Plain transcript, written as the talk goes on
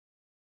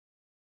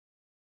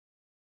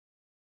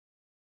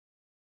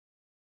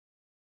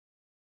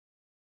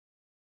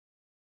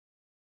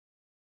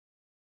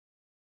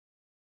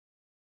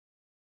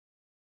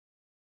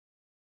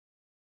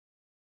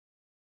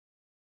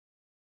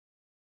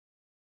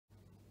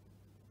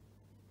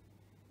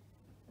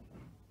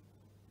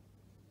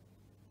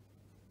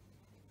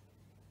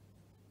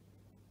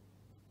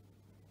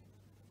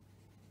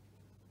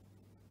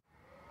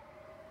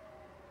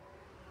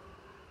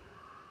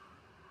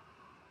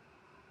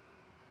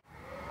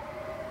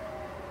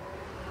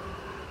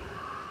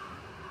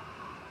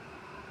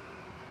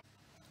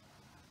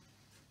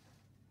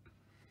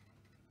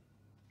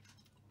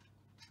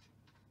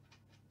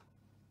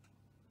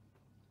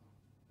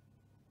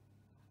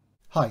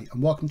Hi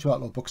and welcome to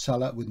Outlaw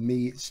Bookseller with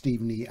me,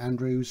 Stephen E.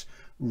 Andrews,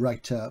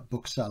 writer,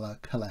 bookseller,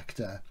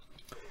 collector.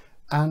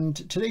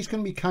 And today's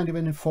going to be kind of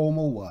an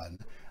informal one.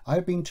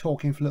 I've been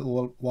talking for a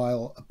little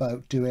while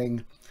about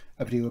doing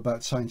a video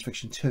about science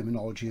fiction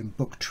terminology and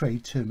book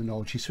trade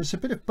terminology, so it's a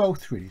bit of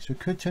both really, so it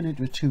could turn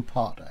into a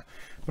two-parter.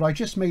 But I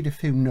just made a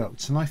few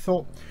notes and I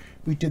thought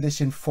we did this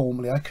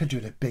informally. I could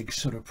do a big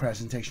sort of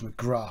presentation with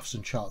graphs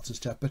and charts and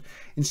stuff, but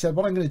instead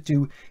what I'm going to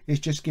do is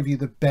just give you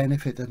the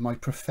benefit of my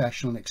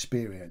professional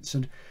experience.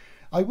 And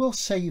I will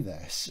say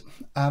this,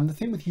 the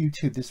thing with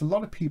YouTube, there's a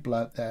lot of people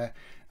out there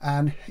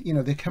and you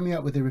know, they're coming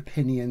out with their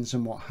opinions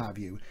and what have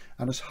you,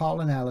 and as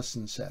Harlan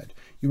Ellison said,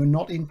 you are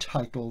not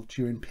entitled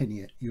to your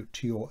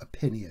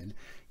opinion,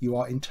 you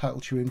are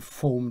entitled to your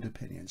informed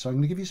opinion. So I'm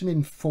going to give you some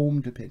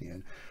informed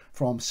opinion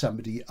from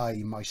somebody,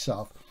 i.e.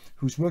 myself,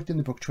 who's worked in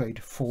the book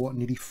trade for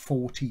nearly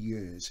 40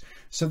 years.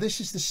 So this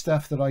is the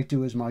stuff that I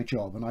do as my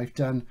job and I've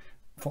done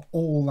for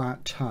all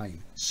that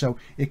time. So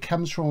it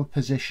comes from a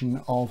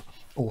position of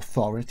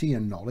authority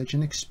and knowledge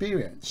and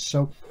experience.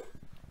 So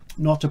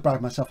not to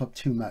brag myself up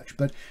too much,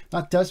 but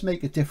that does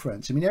make a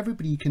difference. I mean,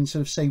 everybody can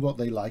sort of say what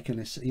they like, and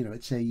it's, you know,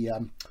 it's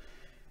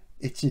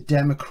a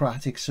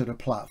democratic sort of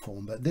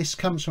platform, but this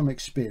comes from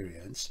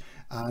experience,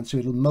 and so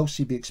it'll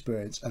mostly be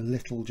experience, a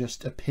little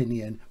just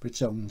opinion for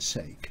its own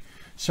sake.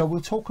 So we'll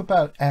talk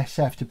about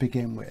SF to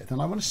begin with,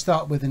 and I want to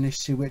start with an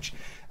issue which,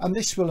 and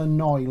this will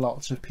annoy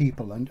lots of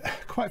people, and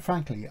quite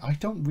frankly I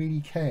don't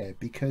really care,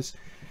 because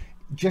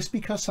just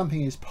because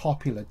something is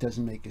popular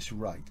doesn't make it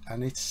right,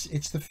 and it's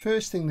the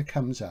first thing that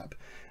comes up.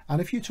 And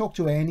if you talk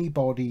to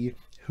anybody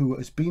who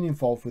has been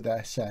involved with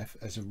SF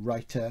as a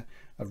writer,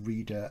 a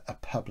reader, a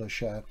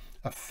publisher,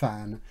 a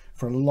fan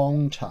for a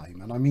long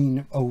time, and I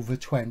mean over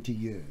 20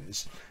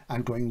 years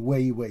and going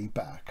way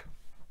back,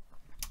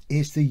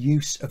 is the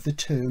use of the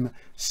term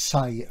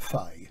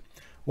sci-fi.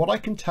 What I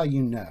can tell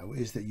you now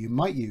is that you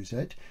might use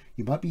it,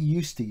 you might be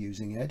used to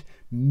using it,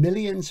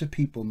 millions of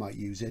people might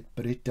use it,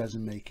 but it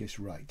doesn't make it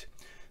right.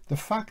 The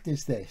fact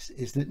is this,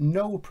 is that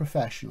no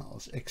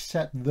professionals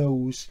except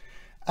those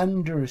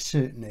under a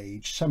certain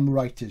age, some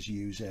writers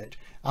use it,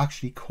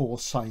 actually call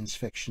science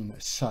fiction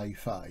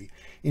sci-fi.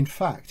 In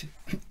fact,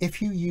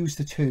 if you use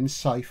the term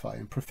sci-fi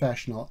in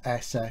professional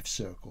SF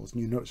circles,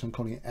 and you notice I'm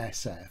calling it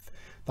SF,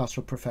 that's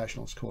what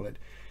professionals call it,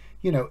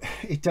 you know,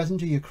 it doesn't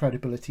do your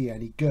credibility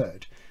any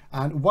good.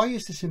 And why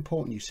is this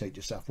important, you say to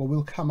yourself? Well,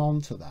 we'll come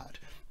on to that.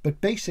 But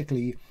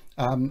basically,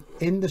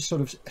 in the sort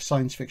of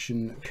science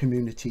fiction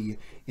community,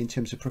 in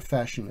terms of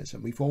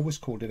professionalism, we've always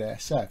called it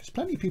SF. There's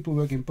plenty of people who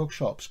work in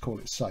bookshops call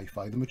it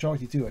sci-fi. The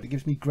majority do it. It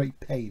gives me great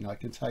pain, I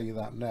can tell you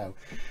that now.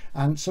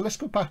 And so let's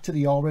go back to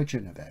the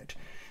origin of it.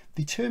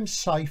 The term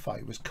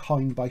sci-fi was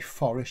coined by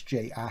Forrest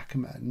J.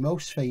 Ackerman,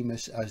 most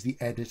famous as the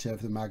editor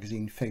of the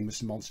magazine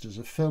Famous Monsters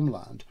of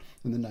Filmland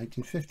in the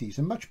 1950s,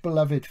 a much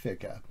beloved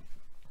figure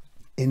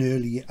in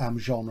early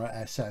genre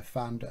SF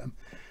fandom.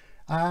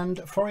 And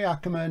Forrest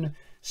Ackerman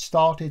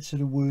started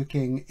sort of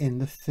working in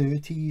the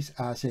 30s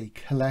as a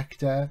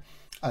collector,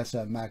 as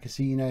a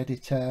magazine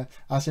editor,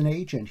 as an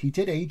agent. He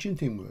did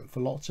agenting work for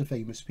lots of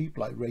famous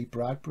people like Ray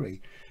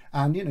Bradbury.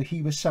 And, you know,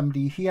 he was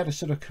somebody, he had a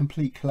sort of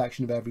complete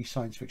collection of every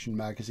science fiction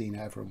magazine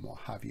ever and what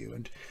have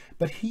you.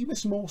 But he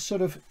was more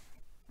sort of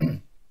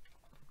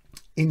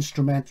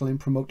instrumental in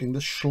promoting the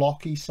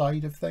schlocky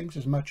side of things,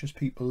 as much as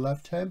people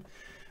loved him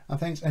and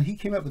things. And he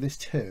came up with this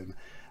term,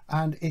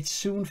 and it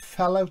soon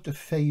fell out of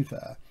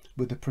favour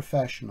with the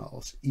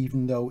professionals,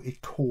 even though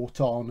it caught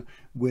on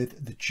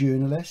with the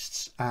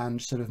journalists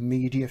and sort of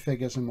media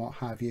figures and what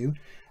have you.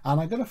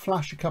 And I'm going to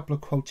flash a couple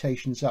of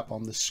quotations up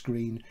on the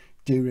screen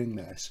during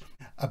this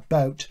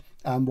about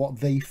what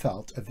they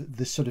felt of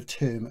the sort of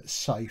term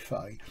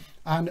sci-fi.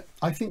 And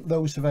I think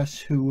those of us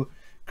who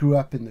grew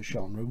up in the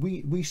genre,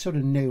 we sort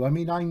of knew. I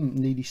mean, I'm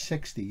nearly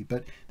 60,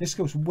 but this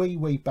goes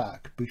way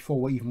back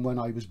before even when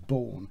I was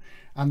born.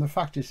 And the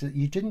fact is that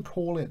you didn't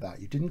call it that.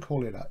 You didn't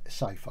call it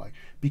sci-fi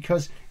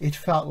because it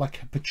felt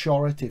like a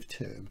pejorative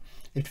term.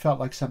 It felt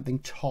like something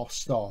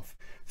tossed off,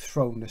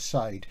 thrown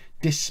aside,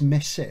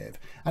 dismissive.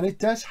 And it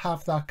does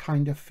have that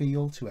kind of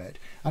feel to it.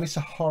 And it's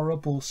a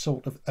horrible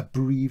sort of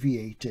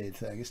abbreviated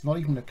thing. It's not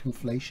even a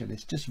conflation.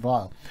 It's just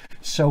vile.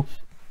 So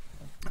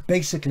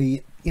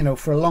basically, you know,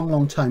 for a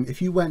long time,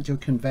 if you went to a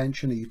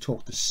convention or you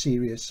talked to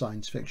serious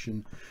science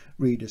fiction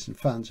readers and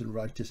fans and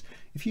writers,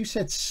 if you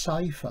said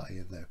sci-fi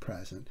in their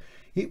present,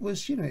 it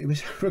was, you know, it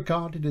was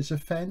regarded as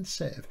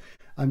offensive.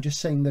 I'm just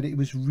saying that it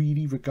was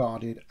really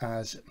regarded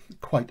as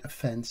quite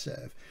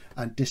offensive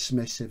and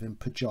dismissive and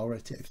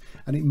pejorative,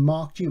 and it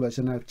marked you as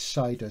an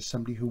outsider,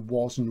 somebody who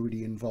wasn't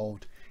really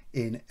involved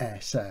in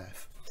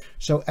SF.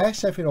 So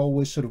SF it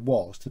always sort of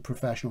was to the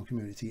professional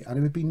community, and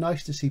it would be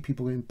nice to see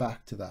people going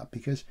back to that,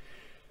 because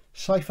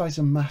sci-fi is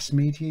a mass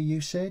media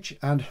usage.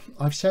 And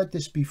I've said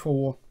this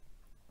before,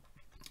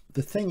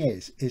 the thing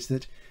is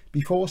that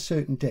before a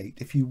certain date,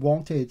 if you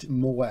wanted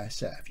more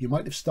SF, you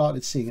might have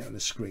started seeing it on a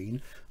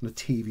screen, on a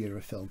TV or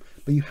a film,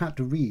 but you had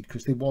to read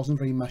because there wasn't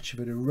very much of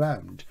it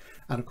around.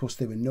 And of course,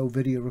 there were no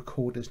video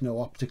recorders, no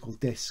optical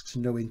discs,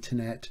 no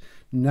internet,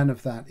 none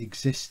of that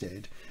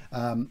existed.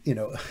 You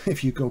know,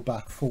 if you go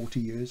back 40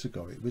 years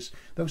ago,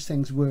 those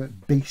things were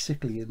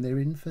basically in their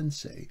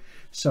infancy.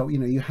 So, you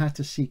know, you had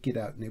to seek it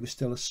out, and it was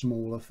still a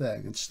smaller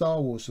thing. And Star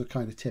Wars was a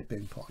kind of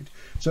tipping point.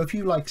 So if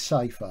you like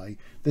sci-fi,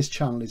 this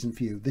channel isn't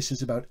for you. This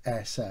is about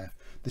SF.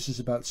 This is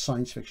about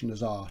science fiction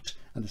as art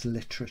and as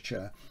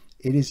literature.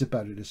 It is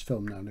about it as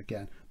film now and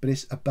again, but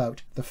it's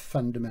about the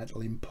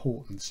fundamental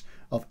importance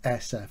of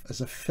SF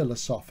as a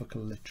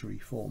philosophical literary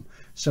form.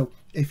 So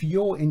if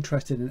you're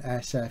interested in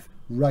SF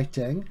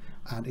writing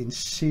and in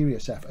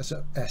serious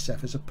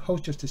SF as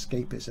opposed to just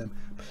escapism,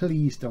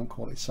 please don't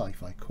call it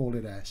sci-fi, call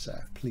it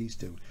SF, please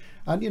do.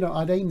 And, you know,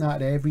 I'd aim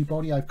that at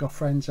everybody. I've got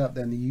friends out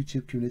there in the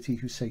YouTube community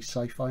who say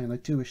sci-fi, and I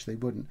do wish they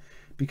wouldn't,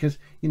 because,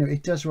 you know,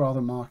 it does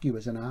rather mark you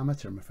as an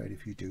amateur, I'm afraid,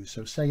 if you do.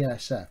 So say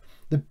SF.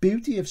 The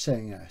beauty of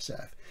saying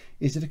SF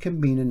is that it can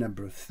mean a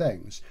number of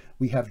things.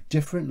 We have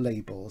different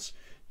labels,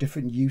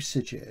 different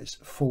usages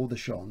for the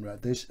genre.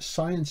 There's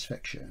science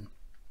fiction,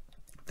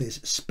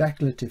 there's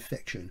speculative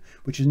fiction,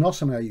 which is not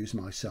something I use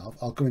myself.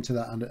 I'll go into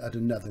that at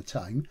another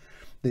time.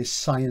 There's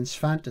science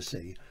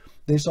fantasy.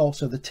 There's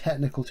also the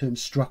technical term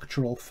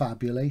structural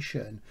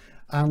fabulation.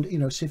 And, you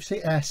know, so if you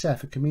say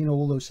SF, it can mean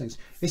all those things.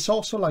 It's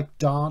also like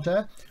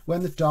Dada.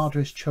 When the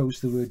Dadaists chose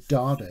the word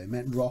Dada, it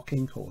meant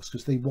rocking horse,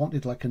 because they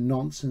wanted like a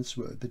nonsense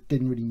word that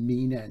didn't really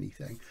mean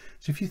anything.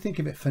 So if you think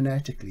of it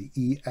phonetically,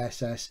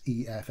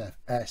 ESSEFF,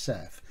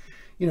 SF,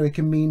 you know, it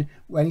can mean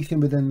anything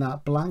within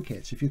that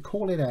blanket. So if you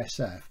call it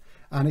SF,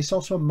 and it's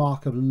also a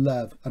mark of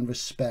love and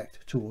respect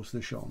towards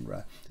the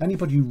genre.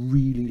 Anybody who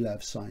really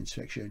loves science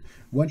fiction,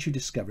 once you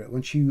discover it,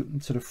 once you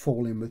sort of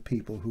fall in with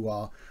people who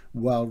are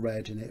well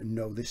read in it and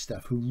know this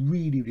stuff, who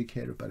really, really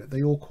care about it,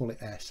 they all call it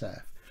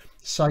SF.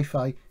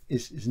 Sci-fi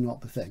is not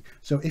the thing.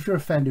 So if you're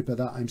offended by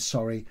that, I'm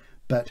sorry,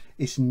 but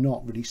it's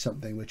not really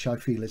something which I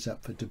feel is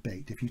up for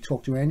debate. If you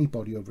talk to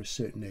anybody over a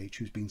certain age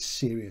who's been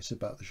serious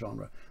about the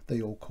genre,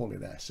 they all call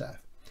it SF.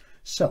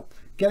 So,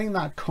 getting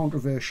that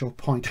controversial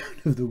point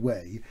out of the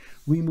way,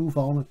 we move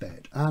on a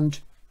bit. And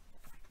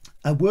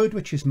a word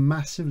which is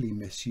massively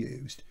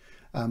misused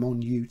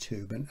on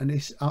YouTube and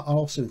it's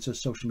also into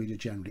social media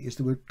generally is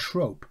the word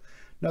trope.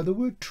 Now, the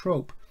word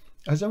trope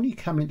has only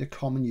come into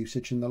common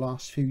usage in the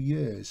last few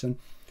years. And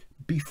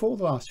before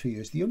the last few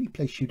years, the only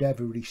place you'd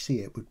ever really see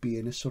it would be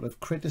in a sort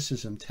of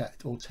criticism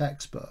or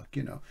textbook,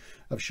 you know,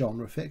 of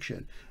genre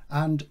fiction.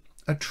 And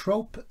a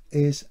trope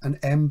is an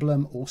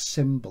emblem or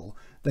symbol.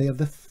 They are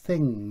the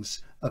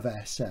things of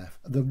SF.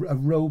 A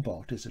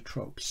robot is a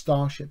trope.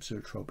 Starships are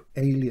a trope.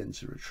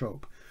 Aliens are a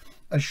trope.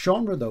 A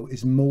genre, though,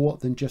 is more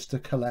than just a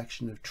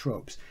collection of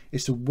tropes.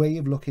 It's a way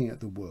of looking at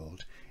the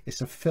world.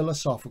 It's a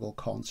philosophical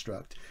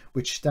construct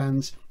which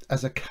stands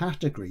as a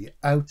category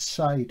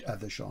outside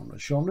other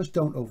genres. Genres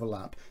don't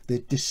overlap. They're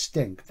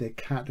distinct. They're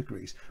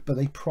categories, but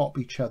they prop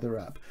each other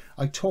up.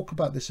 I talk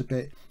about this a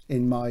bit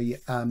in my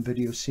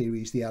video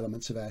series, The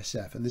Elements of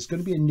SF, and there's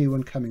going to be a new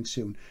one coming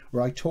soon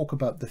where I talk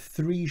about the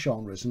three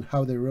genres and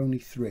how there are only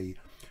three: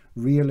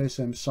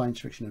 realism, science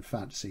fiction, and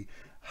fantasy.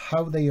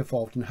 How they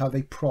evolved and how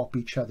they prop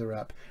each other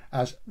up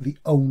as the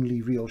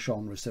only real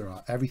genres there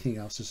are. Everything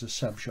else is a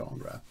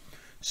subgenre.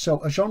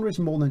 So a genre is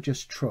more than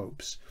just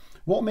tropes.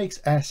 What makes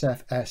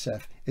SF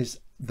SF is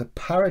the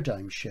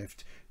paradigm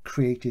shift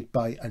created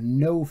by a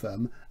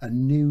novum, a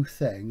new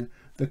thing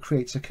that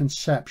creates a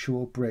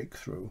conceptual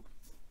breakthrough.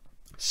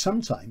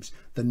 Sometimes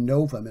the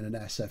novum in an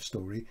SF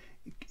story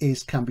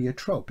can be a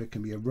trope. It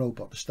can be a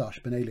robot, a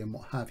starship, an alien,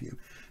 what have you.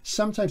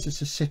 Sometimes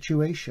it's a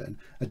situation.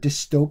 A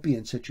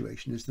dystopian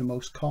situation is the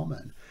most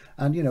common.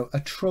 And, you know, a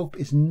trope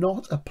is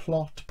not a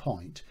plot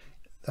point.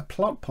 A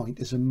plot point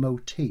is a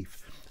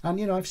motif. And,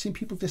 you know, I've seen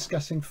people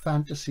discussing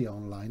fantasy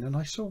online, and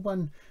I saw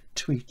one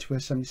tweet where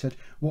somebody said,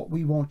 what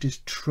we want is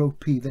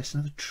tropey this.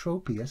 Now, the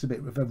tropey, that's a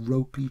bit of a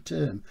ropey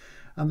term.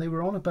 And they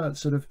were on about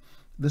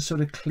the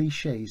sort of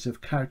cliches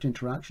of character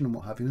interaction and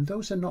what have you. And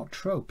those are not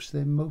tropes,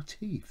 they're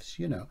motifs,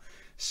 you know.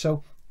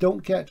 So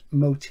don't get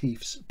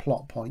motifs,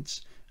 plot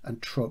points,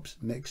 and tropes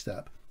mixed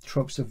up.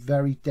 Tropes are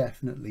very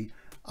definitely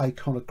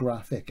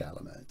iconographic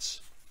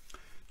elements.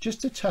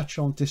 Just to touch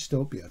on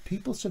dystopia,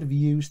 people sort of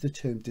use the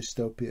term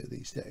dystopia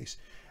these days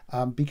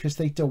because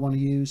they don't want to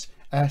use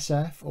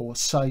SF or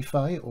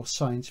sci-fi or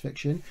science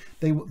fiction.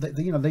 They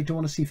you know, they don't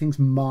want to see things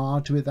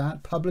marred with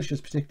that.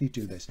 Publishers particularly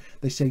do this.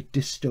 They say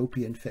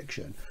dystopian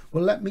fiction.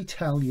 Well, let me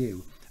tell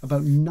you,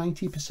 about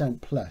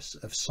 90% plus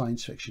of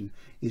science fiction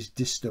is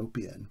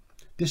dystopian.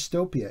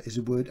 Dystopia is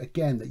a word,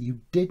 again, that you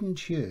didn't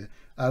hear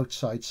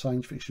outside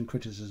science fiction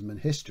criticism and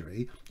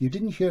history. You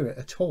didn't hear it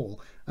at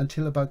all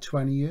until about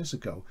 20 years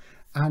ago.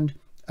 And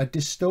a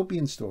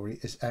dystopian story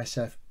is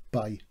SF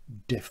by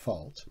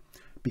default,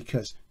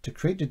 because to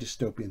create a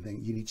dystopian thing,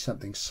 you need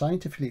something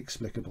scientifically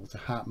explicable to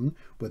happen,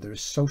 whether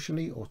it's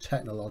socially or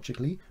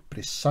technologically, but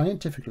it's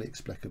scientifically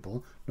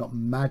explicable, not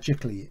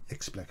magically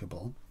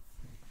explicable.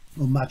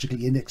 or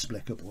magically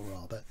inexplicable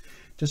rather,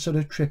 to sort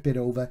of trip it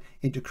over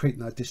into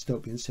creating that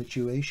dystopian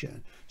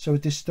situation. So a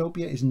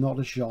dystopia is not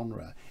a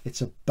genre,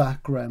 it's a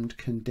background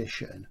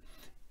condition,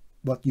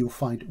 what you'll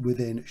find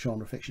within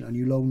genre fiction, and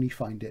you'll only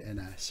find it in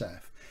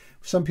SF.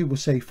 Some people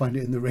say find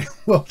it in the real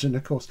world, and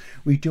of course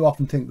we do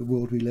often think the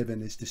world we live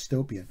in is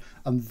dystopian,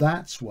 and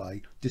that's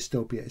why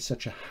dystopia is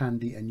such a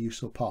handy and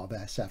useful part of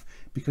SF,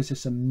 because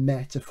it's a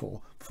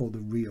metaphor for the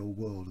real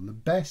world, and the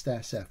best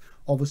SF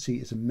obviously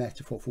is a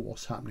metaphor for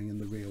what's happening in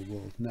the real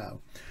world now.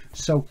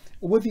 So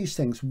with these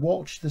things,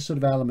 watch the sort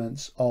of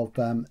elements of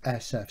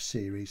SF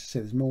series, so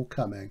there's more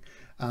coming,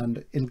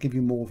 and it'll give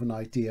you more of an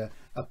idea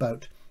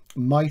about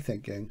my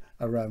thinking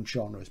around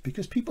genres,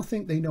 because people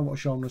think they know what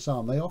genres are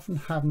and they often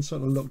haven't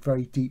sort of looked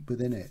very deep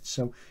within it.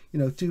 So, you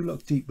know, do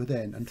look deep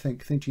within and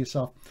think to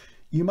yourself,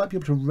 you might be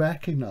able to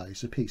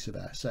recognize a piece of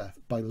SF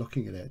by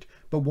looking at it,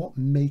 but what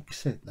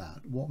makes it that?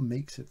 What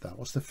makes it that?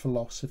 What's the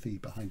philosophy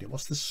behind it?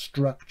 What's the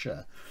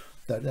structure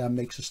that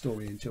makes a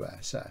story into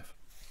SF?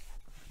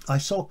 I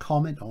saw a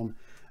comment on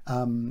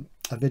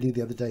a video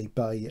the other day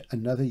by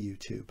another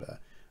YouTuber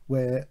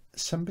where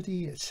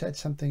somebody said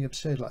something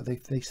absurd, like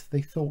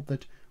they thought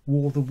that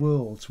War of the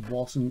Worlds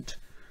wasn't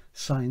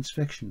science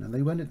fiction, and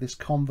they went at this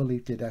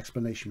convoluted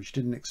explanation which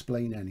didn't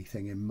explain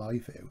anything in my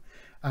view,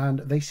 and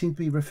they seem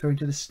to be referring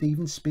to the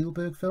Steven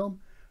Spielberg film.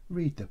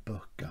 Read the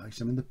book,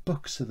 guys. I mean, the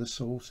books are the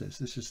sources.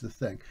 This is the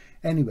thing.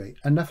 Anyway,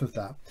 enough of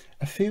that.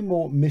 A few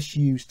more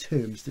misused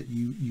terms that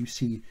you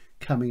see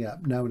coming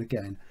up now and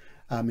again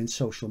in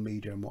social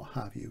media and what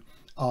have you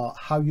are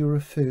how you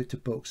refer to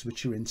books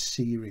which are in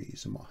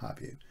series and what have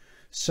you.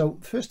 So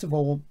first of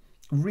all,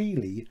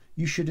 really,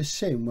 you should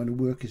assume when a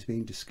work is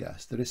being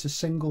discussed that it's a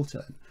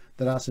singleton,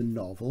 that as a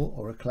novel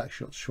or a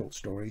collection of short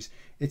stories,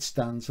 it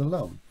stands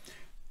alone.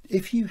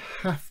 If you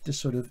have to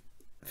sort of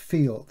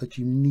feel that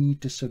you need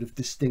to sort of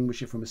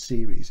distinguish it from a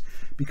series,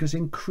 because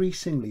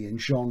increasingly in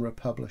genre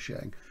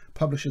publishing,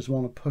 publishers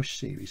want to push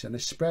series, and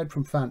it's spread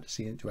from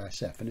fantasy into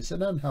SF, and it's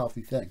an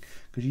unhealthy thing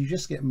because you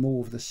just get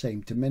more of the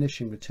same,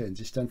 diminishing returns.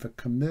 It's done for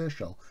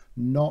commercial,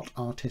 not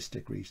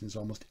artistic reasons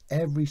almost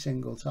every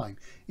single time.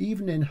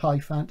 Even in high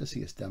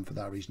fantasy it's done for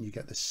that reason. You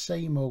get the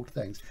same old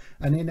things,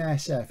 and in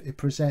SF it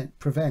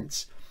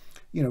prevents,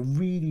 you know,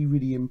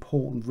 really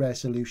important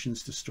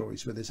resolutions to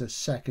stories where there's a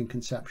second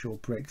conceptual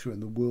breakthrough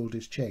and the world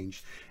is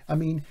changed. I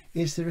mean,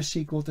 is there a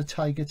sequel to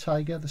Tiger,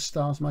 The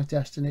Star's My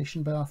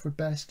Destination by Alfred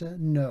Bester?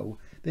 No,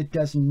 there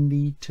doesn't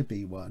need to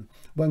be one.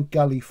 When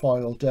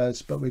Gullyfoyle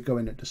does, but we're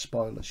going into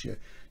spoilers here.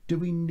 Do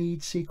we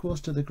need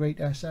sequels to the great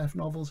SF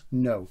novels?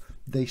 No,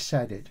 they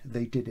said it,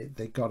 they did it,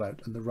 they got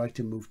out, and the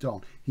writer moved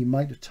on. He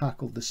might have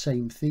tackled the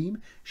same theme,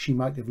 she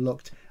might have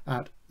looked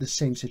at the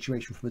same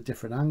situation from a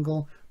different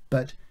angle,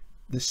 but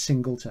the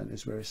singleton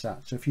is where it's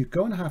at. So if you're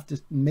going to have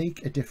to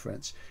make a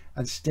difference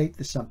and state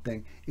that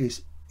something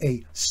is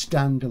a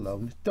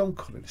standalone, don't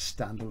call it a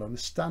standalone. A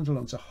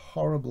standalone's a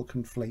horrible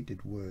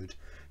conflated word.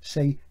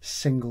 Say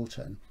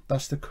singleton.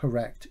 That's the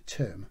correct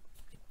term.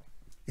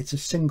 It's a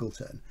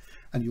singleton,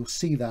 and you'll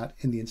see that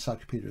in the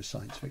Encyclopedia of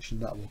Science Fiction.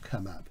 That will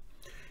come up.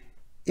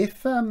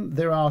 If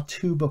there are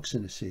two books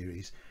in a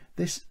series,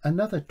 this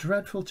another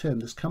dreadful term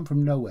that's come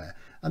from nowhere,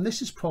 and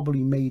this is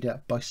probably made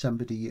up by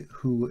somebody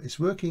who is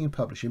working in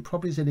publishing,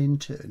 probably as an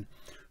intern,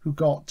 who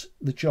got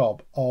the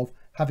job of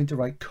having to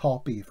write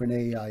copy for an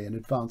AI, an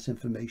advanced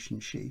information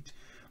sheet,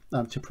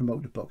 to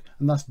promote a book,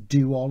 and that's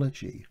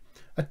duology.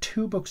 A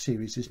two-book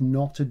series is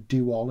not a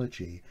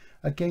duology.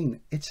 Again,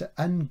 it's an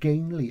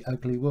ungainly,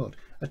 ugly word.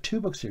 A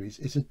two-book series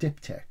is a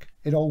diptych.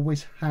 It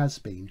always has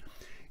been.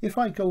 If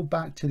I go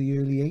back to the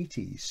early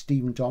 80s,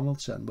 Stephen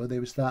Donaldson, where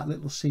there was that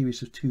little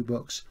series of two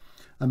books,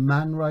 A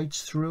Man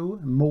Rides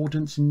Through,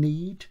 Mordaunt's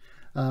Need,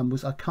 I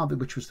can't remember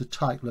which was the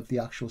title of the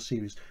actual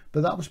series,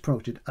 but that was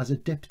promoted as a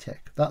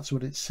diptych. That's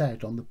what it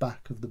said on the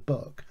back of the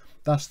book.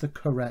 That's the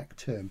correct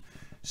term.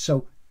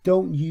 So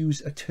don't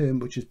use a term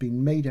which has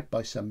been made up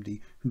by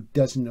somebody who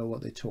doesn't know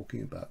what they're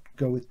talking about.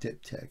 Go with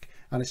diptych,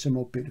 and it's a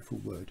more beautiful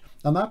word.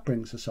 And that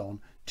brings us on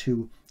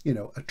to, you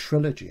know, a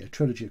trilogy. A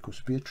trilogy, of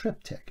course, would be a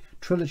triptych.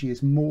 Trilogy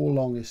is more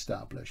long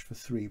established for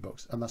 3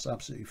 books, and that's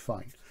absolutely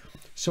fine.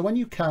 So when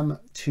you come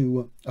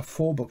to a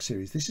 4-book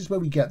series, this is where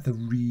we get the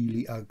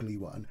really ugly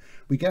one.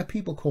 We get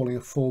people calling a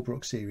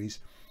 4-book series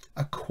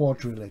a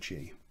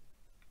quadrilogy.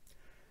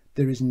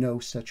 There is no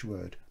such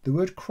word. The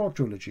word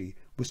quadrilogy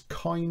was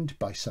coined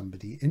by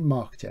somebody in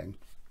marketing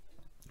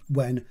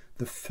when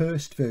the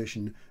first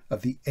version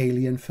of the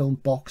Alien film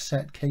box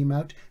set came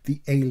out, the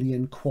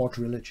Alien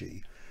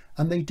quadrilogy.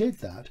 And they did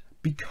that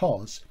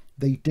because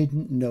they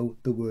didn't know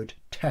the word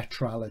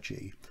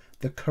tetralogy.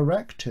 The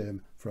correct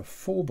term for a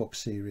 4-book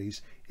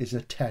series is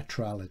a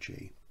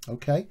tetralogy.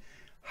 Okay?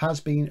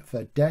 Has been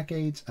for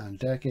decades and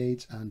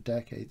decades and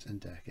decades and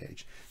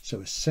decades.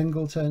 So a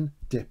singleton,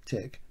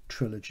 diptych,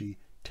 trilogy,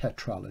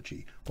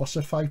 tetralogy. What's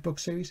a 5-book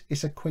series?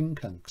 It's a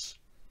quincunx.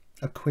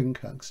 A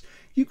quincunx.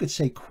 You could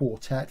say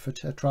quartet for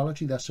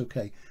tetralogy, that's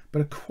okay.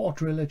 But a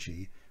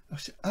quadrilogy,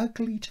 that's an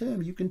ugly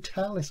term. You can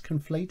tell it's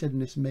conflated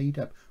and it's made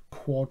up.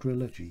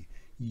 Quadrilogy.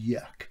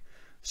 Yuck.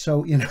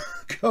 So, you know,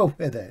 go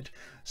with it.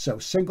 So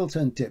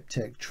singleton,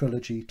 diptych,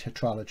 trilogy,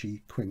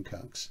 tetralogy,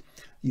 quincunx.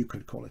 You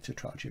could call it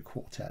tetralogy or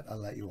quartet. I'll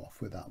let you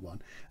off with that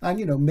one. And,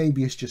 you know,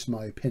 maybe it's just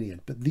my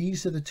opinion, but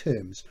these are the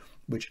terms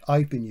which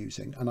I've been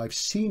using and I've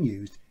seen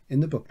used in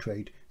the book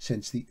trade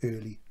since the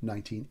early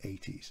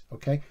 1980s.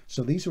 Okay,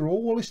 so these are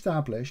all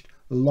established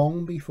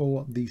long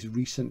before these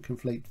recent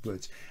conflated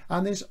words.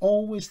 And there's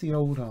always the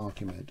old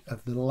argument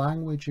of the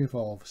language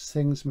evolves,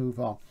 things move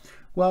on.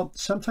 Well,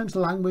 sometimes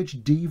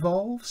language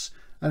devolves.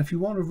 And if you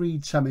want to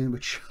read something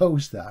which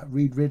shows that,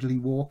 read Ridley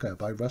Walker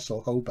by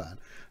Russell Hoban,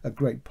 a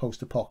great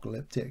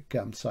post-apocalyptic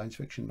science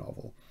fiction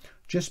novel.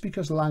 Just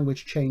because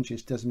language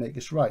changes doesn't make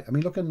us right. I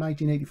mean, look at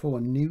 1984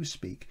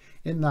 Newspeak.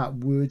 In that,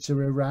 words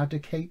are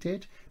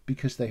eradicated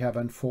because they have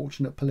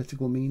unfortunate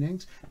political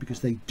meanings, because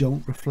they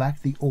don't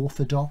reflect the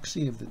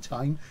orthodoxy of the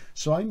time.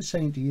 So I'm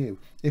saying to you,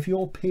 if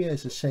your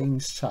peers are saying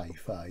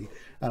sci-fi,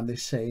 and they're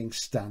saying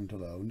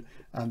standalone,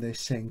 and they're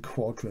saying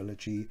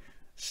quadrilogy,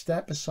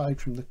 step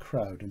aside from the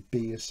crowd and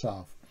be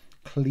yourself.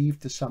 Cleave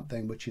to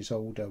something which is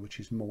older, which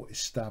is more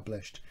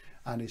established,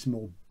 and is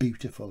more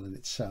beautiful in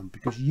its sound,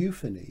 because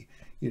euphony,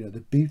 you know,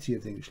 the beauty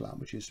of the English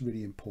language is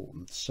really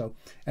important. So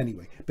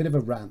anyway, a bit of a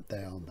rant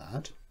there on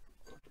that.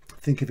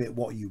 Think of it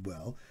what you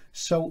will.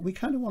 So we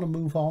kind of want to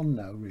move on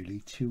now really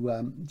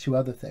to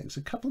other things.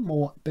 A couple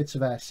more bits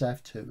of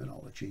SF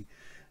terminology.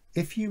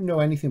 If you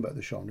know anything about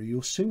the genre,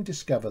 you'll soon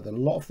discover that a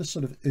lot of the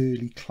sort of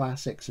early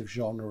classics of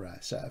genre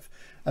SF,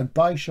 and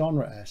by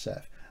genre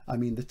SF, I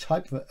mean the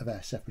type of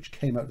SF which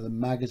came out of the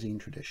magazine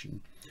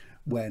tradition,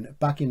 when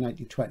back in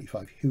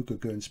 1925 Hugo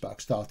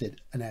Gernsback started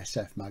an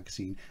SF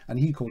magazine, and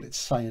he called it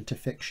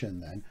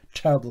science-fiction then.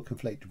 Terrible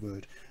conflated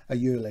word. A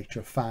year later,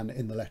 a fan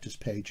in the letters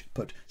page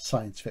put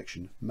science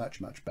fiction, much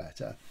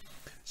better.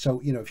 So,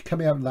 you know, if you're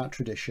coming out of that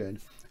tradition,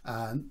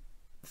 and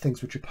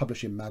things which are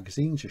published in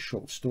magazines as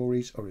short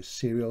stories or as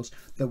serials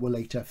that were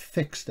later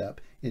fixed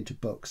up into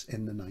books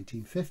in the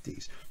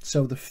 1950s.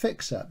 So the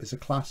fix-up is a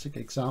classic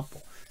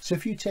example. So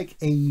if you take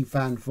A.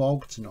 Van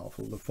Vogt's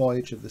novel, The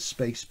Voyage of the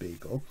Space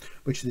Beagle,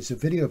 which there's a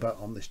video about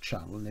on this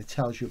channel, and it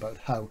tells you about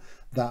how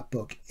that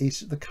book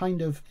is the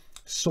kind of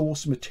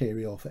source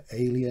material for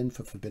Alien,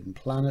 for Forbidden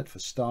Planet, for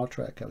Star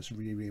Trek. That was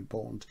really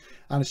important,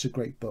 and it's a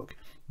great book.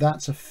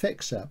 That's a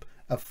fix-up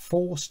of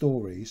 4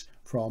 stories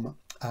from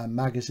a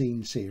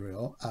magazine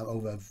serial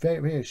over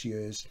various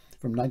years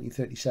from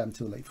 1937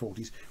 to the late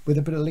 40s with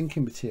a bit of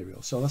linking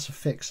material. So that's a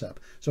fix-up.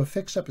 So a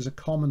fix-up is a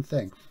common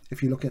thing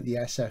if you look at the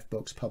SF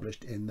books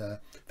published in the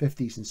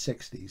 50s and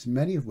 60s,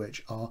 many of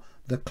which are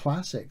the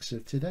classics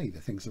of today, the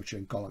things which are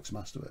in Golloc's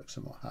Masterworks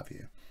and what have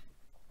you.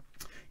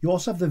 You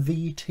also have the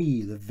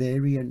VT, the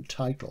variant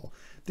title.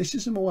 This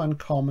is a more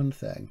uncommon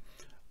thing.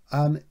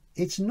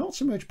 It's not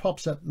so much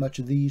pops up much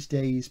these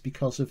days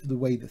because of the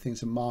way that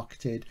things are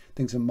marketed.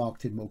 Things are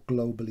marketed more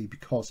globally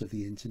because of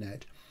the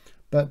internet.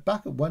 But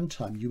back at one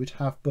time, you would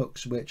have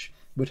books which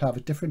would have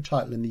a different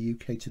title in the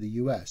UK to the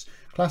US.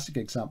 Classic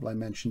example I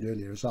mentioned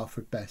earlier is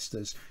Alfred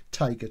Bester's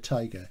Tiger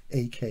Tiger,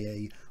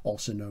 aka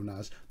also known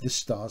as The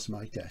Star's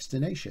My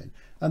Destination.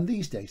 And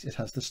these days it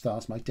has The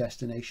Star's My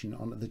Destination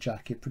on the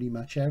jacket pretty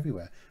much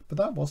everywhere. But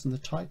that wasn't the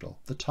title.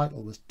 The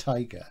title was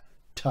Tiger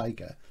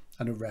Tiger,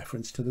 and a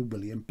reference to the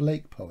William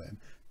Blake poem,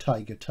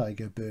 Tiger,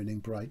 tiger, burning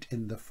bright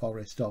in the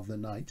forest of the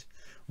night.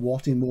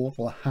 What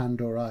immortal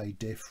hand or eye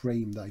dare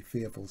frame thy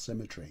fearful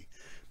symmetry?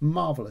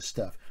 Marvellous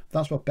stuff.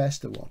 That's what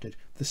Bester wanted.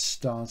 The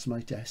Star's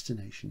My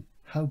Destination.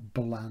 How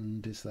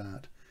bland is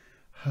that?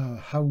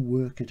 How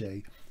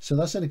workaday. So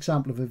that's an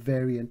example of a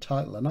variant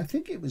title, and I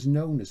think it was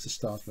known as The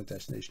Star's My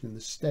Destination in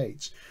the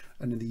States,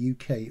 and in the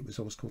UK it was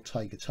always called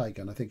Tiger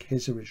Tiger, and I think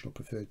his original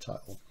preferred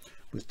title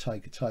was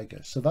Tiger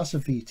Tiger. So that's a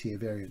VT, a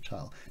variant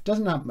title.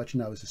 Doesn't have much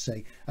now, as I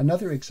say.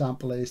 Another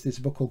example is there's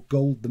a book called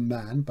Gold the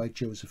Man by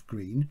Joseph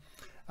Green,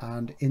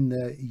 and in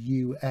the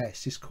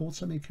US it's called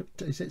something,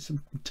 is it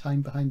Some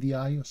Time Behind the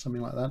Eye or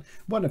something like that?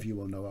 One of you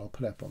will know. I'll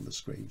put it up on the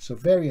screen. So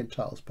variant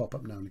titles pop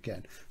up now and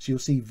again, so you'll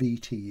see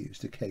VT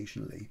used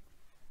occasionally.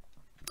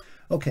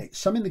 Okay,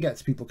 something that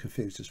gets people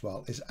confused as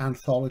well is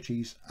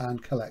anthologies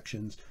and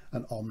collections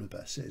and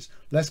omnibuses.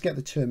 Let's get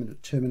the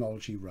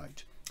terminology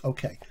right.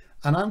 Okay,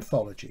 an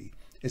anthology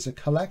is a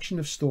collection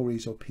of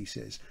stories or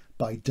pieces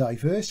by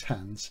diverse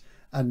hands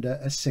under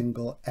a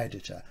single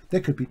editor.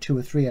 There could be 2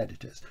 or 3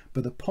 editors,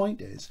 but the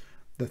point is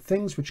the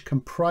things which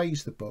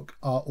comprise the book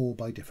are all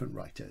by different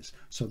writers.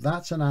 So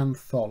that's an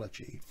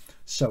anthology.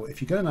 So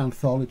if you get an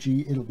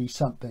anthology, it'll be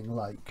something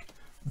like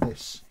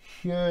this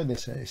here,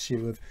 this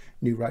issue of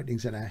New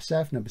Writings in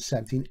SF, number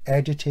 17,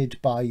 edited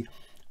by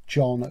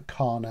John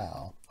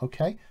Carnell.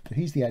 Okay, so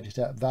he's the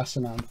editor. That's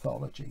an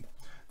anthology.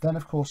 Then,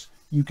 of course,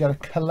 you get a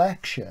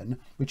collection,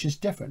 which is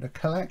different. A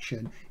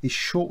collection is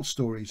short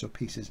stories or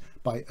pieces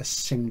by a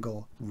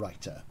single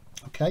writer.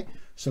 Okay,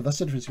 so that's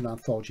the difference between an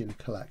anthology and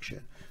a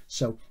collection.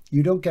 So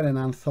you don't get an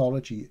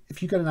anthology.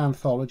 If you get an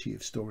anthology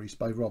of stories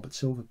by Robert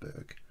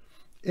Silverberg,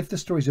 if the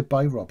stories are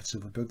by Robert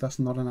Silverberg, that's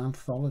not an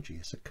anthology,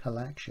 it's a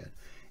collection.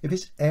 If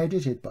it's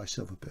edited by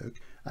Silverberg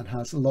and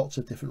has lots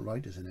of different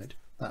writers in it,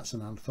 that's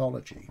an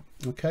anthology.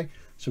 Okay,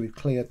 so we've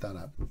cleared that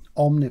up.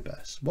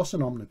 Omnibus. What's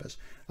an omnibus?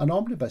 An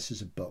omnibus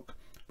is a book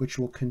which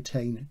will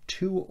contain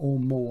 2 or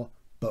more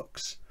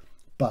books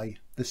by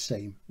the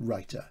same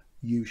writer,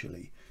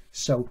 usually.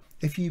 So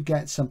if you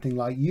get something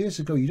like, years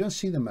ago, you don't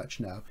see them much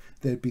now,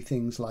 there'd be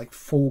things like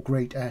 4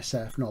 great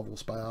SF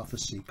novels by Arthur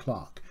C.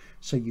 Clarke.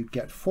 So you'd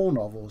get 4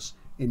 novels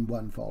in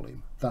 1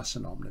 volume. That's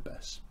an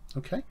omnibus.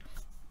 Okay.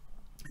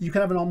 You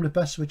can have an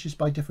omnibus which is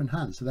by different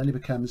hands, so then it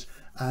becomes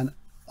an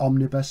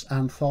omnibus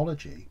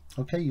anthology.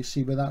 Okay, you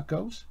see where that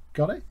goes?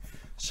 Got it?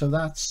 So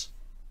that's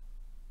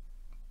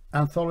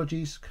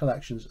anthologies,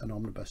 collections and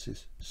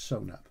omnibuses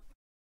sewn up.